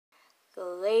The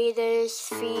latest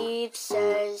feed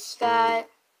says that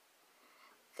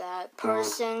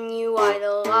person you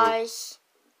idolize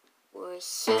was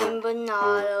seen but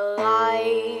not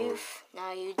alive.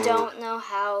 Now you don't know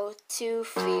how to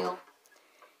feel.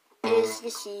 Is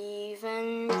this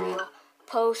even real?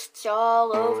 Posts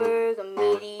all over the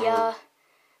media,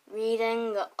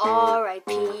 reading the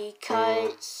R.I.P.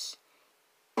 'cause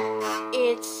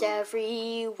it's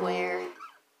everywhere.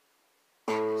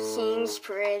 Seems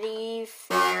pretty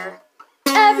fair.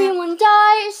 Everyone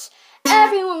dies,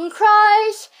 everyone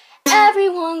cries,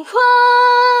 everyone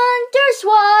wonders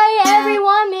why.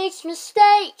 Everyone makes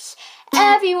mistakes,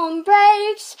 everyone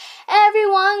breaks,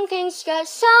 everyone thinks that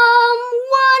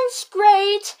someone's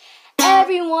great.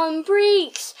 Everyone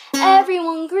breaks,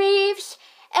 everyone grieves,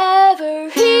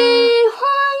 everyone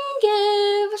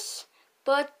gives.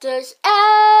 But does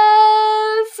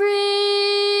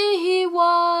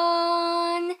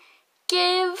everyone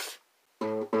give?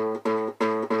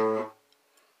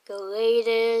 The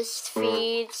latest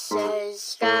feed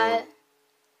says that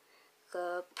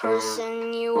the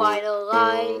person you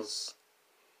idolize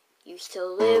used to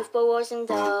live but wasn't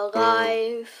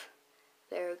alive.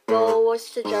 Their goal was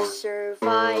to just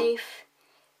survive.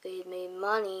 They made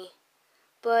money,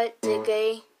 but did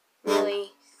they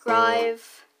really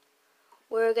thrive?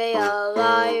 Were they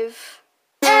alive?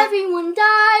 Everyone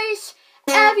dies,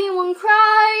 everyone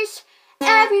cries,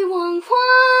 everyone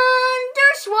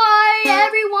wonders why.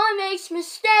 Everyone makes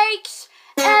mistakes,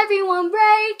 everyone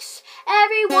breaks,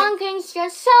 everyone thinks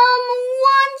that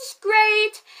someone's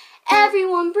great.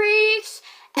 Everyone breaks,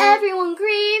 everyone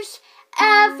grieves,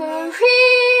 everyone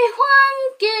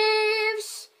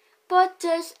gives. But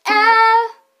does everyone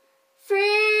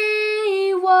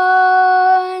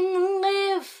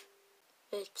live?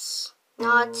 It's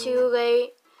not too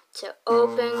late to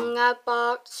open that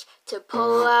box, to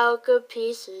pull out the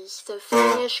pieces, to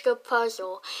finish the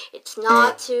puzzle. It's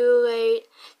not too late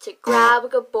to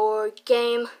grab the board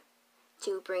game,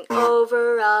 to bring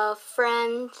over a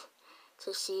friend,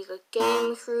 to see the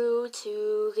game through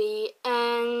to the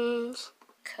end.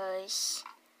 'Cause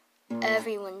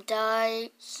everyone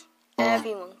dies,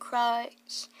 everyone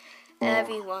cries,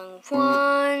 everyone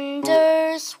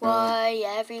wonders why.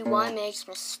 Everyone makes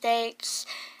mistakes,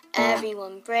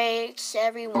 everyone breaks,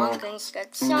 everyone thinks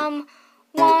that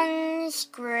someone's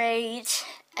great.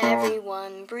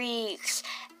 Everyone breaks,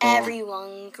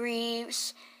 everyone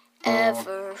grieves,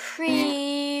 everyone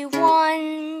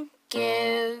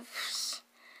gives.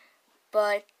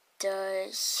 But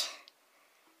does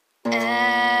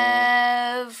everyone